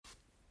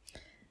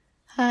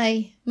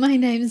Hi, my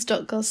name is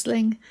Dr.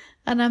 Gosling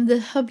and I'm the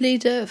Hub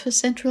Leader for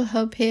Central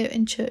Hub here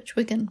in Church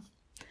Wigan.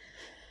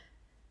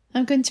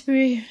 I'm going to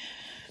be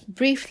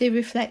briefly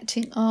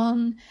reflecting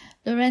on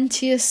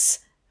Laurentius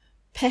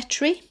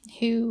Petri,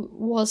 who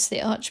was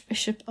the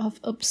Archbishop of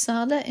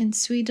Uppsala in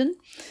Sweden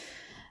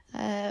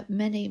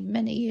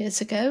many years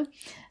ago,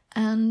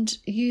 and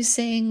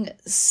using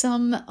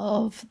some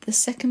of the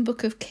second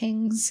book of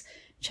Kings,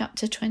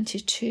 chapter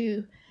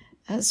 22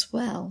 as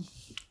well.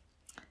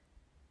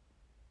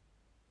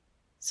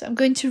 So I'm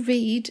going to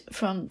read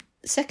from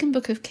second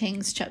book of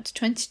Kings, chapter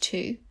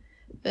 22,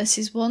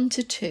 verses 1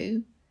 to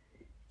 2,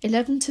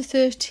 11 to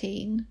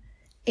 13,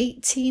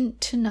 18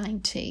 to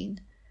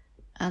 19,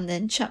 and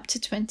then chapter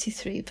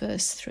 23,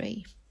 verse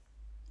 3.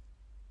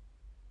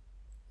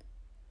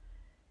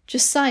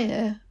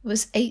 Josiah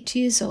was 8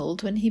 years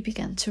old when he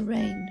began to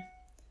reign.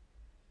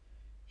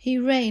 He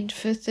reigned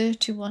for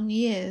 31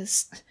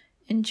 years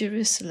in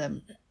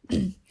Jerusalem.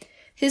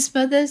 His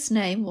mother's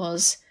name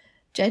was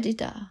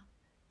Jedidah,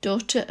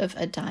 daughter of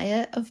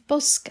Adiah of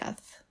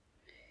Boscath.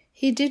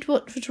 He did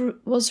what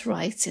was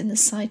right in the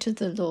sight of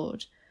the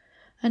Lord,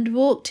 and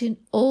walked in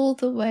all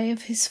the way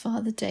of his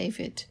father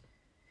David.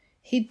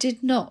 He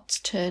did not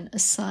turn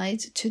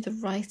aside to the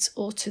right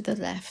or to the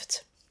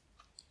left.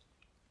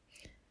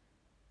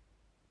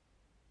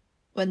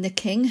 When the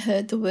king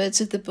heard the words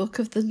of the book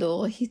of the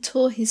law, he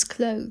tore his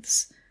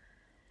clothes.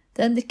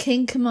 Then the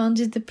king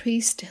commanded the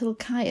priest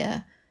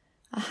Hilkiah,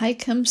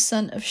 Ahikam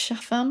son of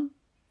Shaphan,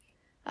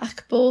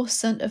 Achbor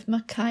son of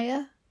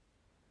Micaiah,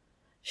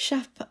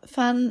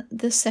 Shaphan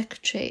the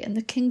secretary, and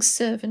the king's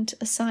servant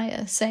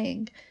Asaiah,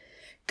 saying,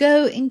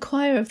 Go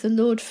inquire of the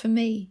Lord for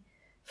me,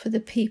 for the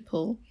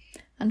people,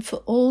 and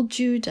for all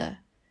Judah,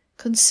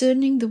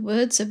 concerning the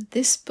words of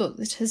this book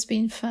that has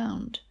been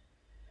found.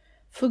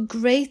 For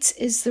great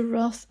is the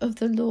wrath of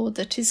the Lord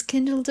that is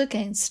kindled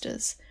against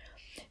us,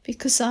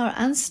 because our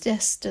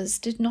ancestors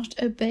did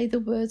not obey the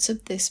words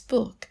of this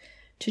book,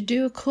 to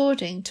do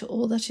according to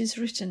all that is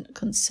written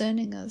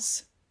concerning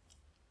us.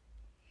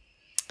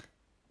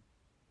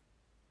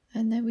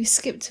 And then we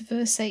skip to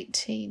verse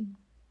 18.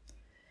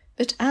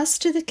 But as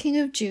to the king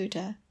of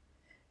Judah,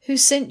 who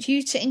sent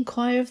you to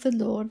inquire of the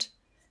Lord,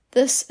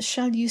 thus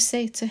shall you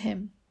say to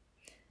him,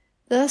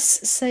 Thus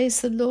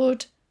says the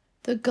Lord,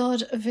 the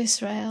God of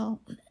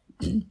Israel,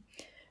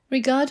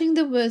 regarding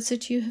the words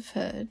that you have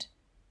heard,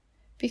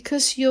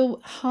 because your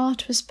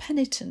heart was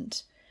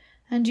penitent,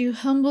 and you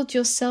humbled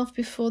yourself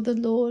before the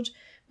Lord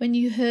when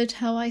you heard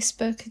how I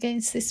spoke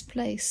against this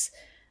place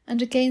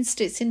and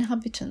against its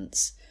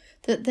inhabitants,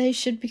 that they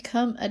should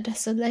become a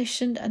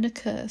desolation and a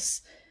curse,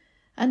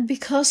 and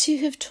because you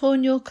have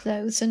torn your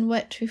clothes and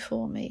wept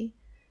before me,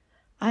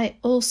 I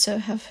also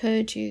have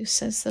heard you,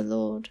 says the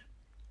Lord.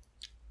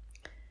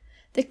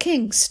 The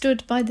king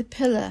stood by the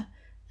pillar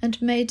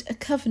and made a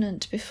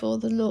covenant before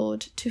the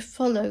Lord to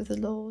follow the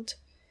Lord,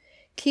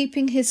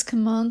 keeping his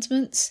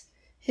commandments,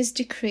 his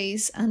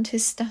decrees and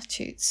his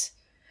statutes,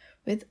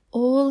 with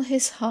all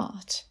his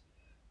heart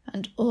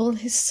and all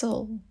his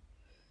soul,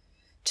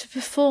 to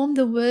perform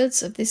the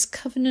words of this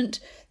covenant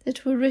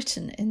that were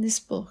written in this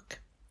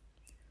book.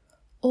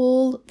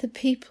 All the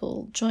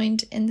people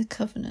joined in the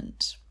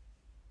covenant.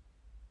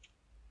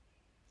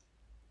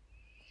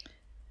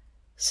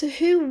 So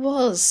who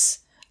was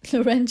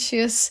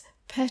Laurentius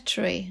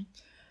Petri?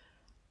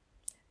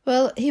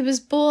 Well, he was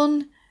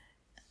born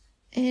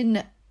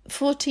in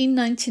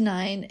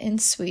 1499 in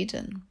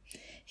Sweden.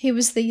 He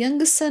was the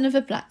younger son of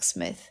a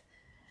blacksmith,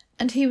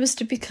 and he was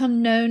to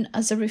become known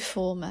as a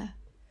reformer,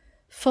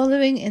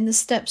 following in the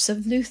steps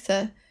of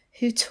Luther,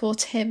 who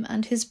taught him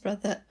and his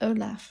brother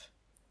Olaf.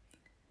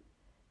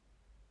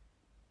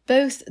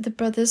 Both the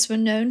brothers were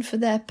known for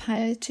their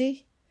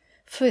piety,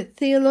 for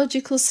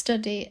theological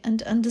study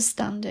and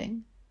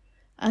understanding,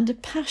 and a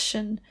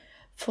passion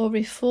for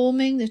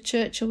reforming the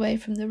church away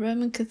from the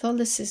Roman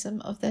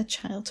Catholicism of their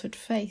childhood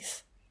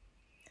faith.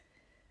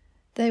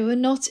 They were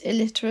not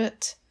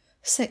illiterate,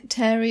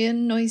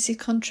 sectarian, noisy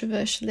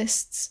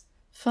controversialists,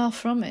 far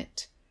from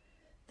it.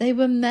 They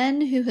were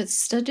men who had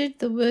studied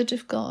the Word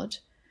of God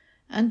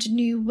and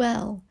knew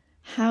well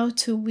how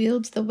to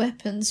wield the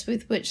weapons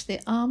with which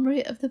the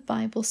armoury of the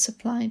Bible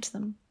supplied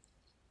them.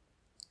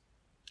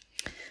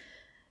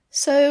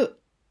 So,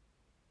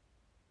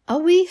 are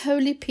we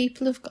holy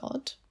people of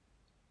God?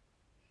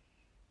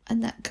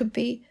 And that could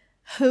be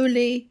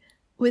holy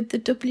with the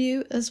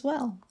W as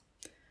well.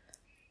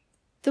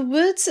 The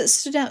words that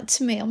stood out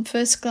to me on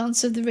first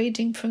glance of the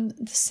reading from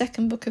the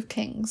second book of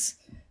Kings,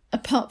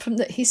 apart from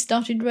that he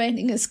started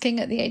reigning as king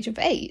at the age of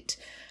 8,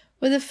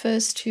 were the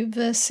first 2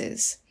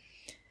 verses,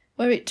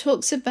 where it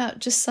talks about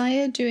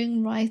Josiah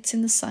doing right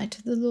in the sight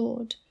of the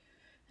Lord,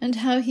 and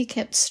how he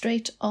kept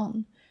straight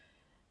on,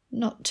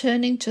 not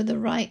turning to the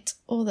right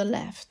or the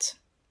left.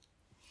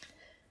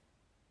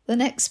 The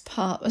next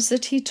part was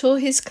that he tore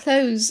his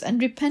clothes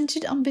and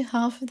repented on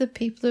behalf of the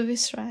people of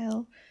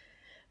Israel,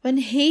 when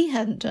he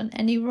hadn't done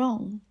any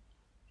wrong.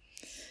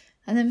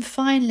 And then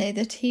finally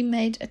that he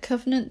made a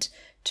covenant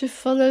to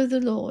follow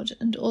the Lord,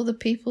 and all the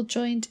people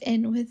joined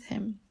in with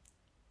him.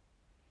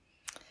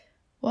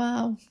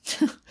 Wow.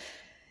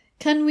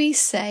 Can we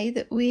say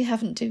that we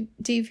haven't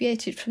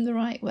deviated from the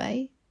right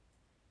way?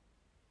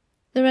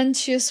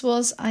 Laurentius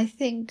was, I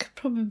think,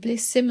 probably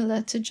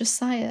similar to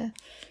Josiah,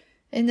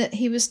 in that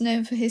he was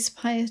known for his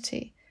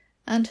piety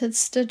and had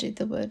studied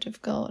the Word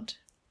of God.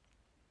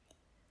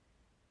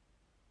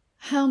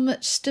 How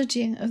much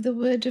studying of the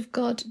Word of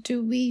God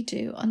do we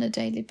do on a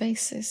daily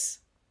basis?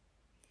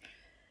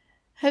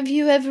 Have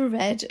you ever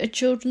read a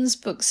children's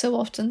book so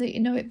often that you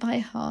know it by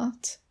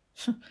heart?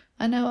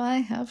 I know I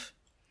have.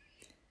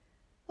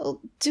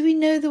 Well, do we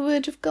know the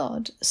Word of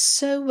God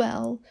so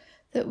well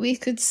that we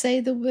could say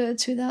the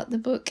words without the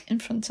book in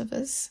front of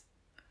us?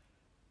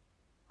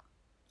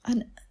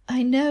 And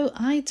I know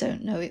I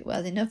don't know it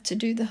well enough to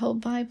do the whole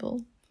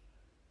Bible.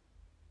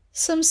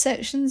 Some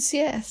sections,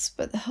 yes,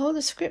 but the whole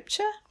of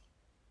Scripture?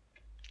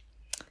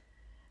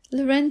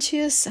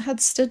 Laurentius had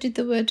studied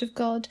the Word of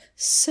God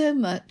so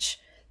much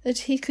that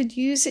he could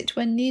use it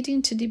when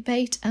needing to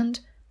debate and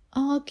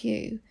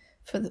argue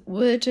for the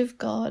Word of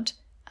God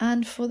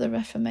and for the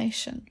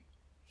Reformation.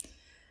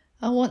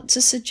 I want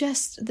to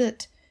suggest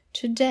that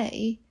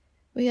today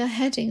we are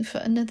heading for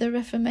another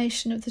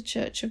Reformation of the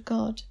Church of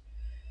God,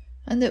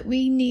 and that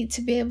we need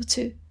to be able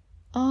to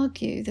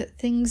argue that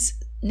things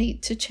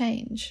need to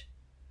change,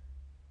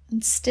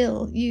 and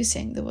still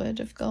using the Word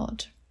of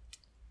God.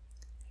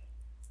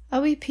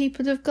 Are we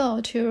people of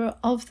God who are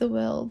of the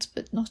world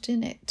but not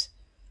in it,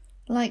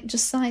 like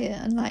Josiah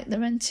and like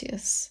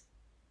Laurentius?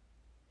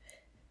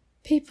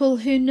 People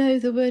who know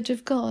the Word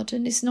of God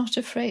and is not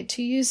afraid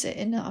to use it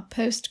in our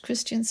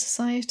post-Christian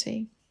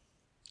society?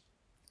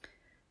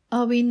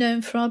 Are we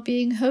known for our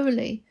being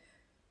holy,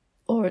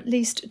 or at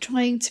least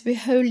trying to be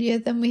holier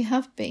than we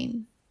have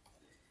been?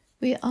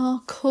 We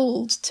are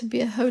called to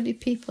be a holy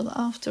people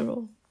after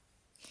all.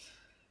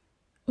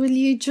 Will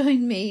you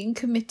join me in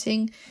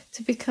committing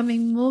to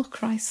becoming more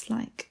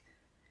Christ-like,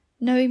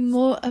 knowing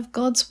more of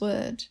God's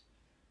Word,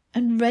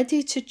 and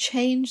ready to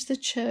change the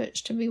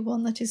church to be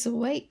one that is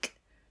awake,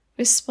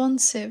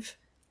 responsive,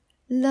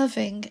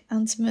 loving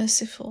and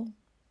merciful?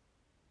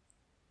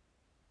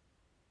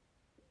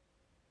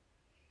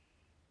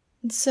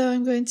 And so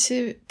I'm going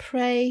to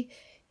pray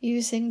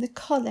using the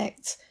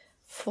collect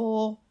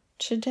for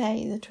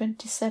today, the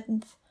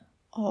 27th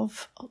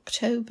of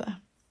October.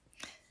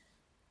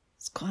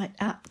 It's quite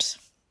apt.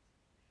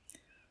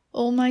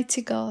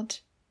 Almighty God,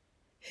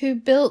 who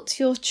built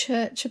your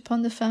church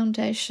upon the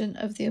foundation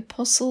of the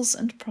apostles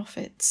and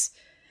prophets,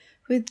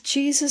 with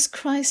Jesus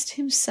Christ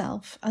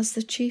himself as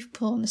the chief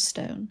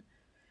cornerstone,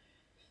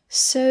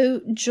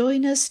 so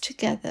join us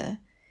together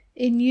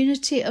in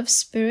unity of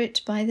spirit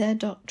by their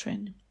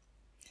doctrine,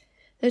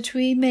 that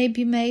we may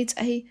be made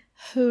a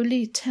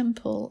holy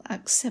temple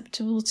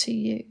acceptable to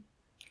you,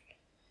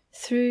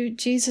 through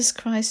Jesus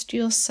Christ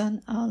your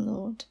Son, our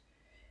Lord,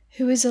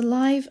 who is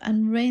alive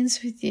and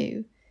reigns with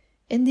you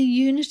in the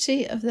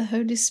unity of the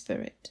Holy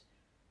Spirit,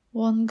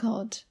 one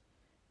God,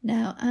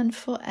 now and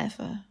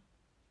forever.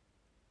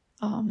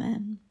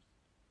 Amen.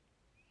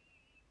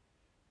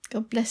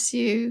 God bless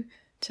you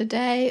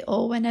today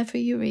or whenever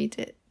you read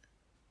it.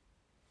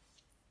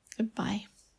 Goodbye.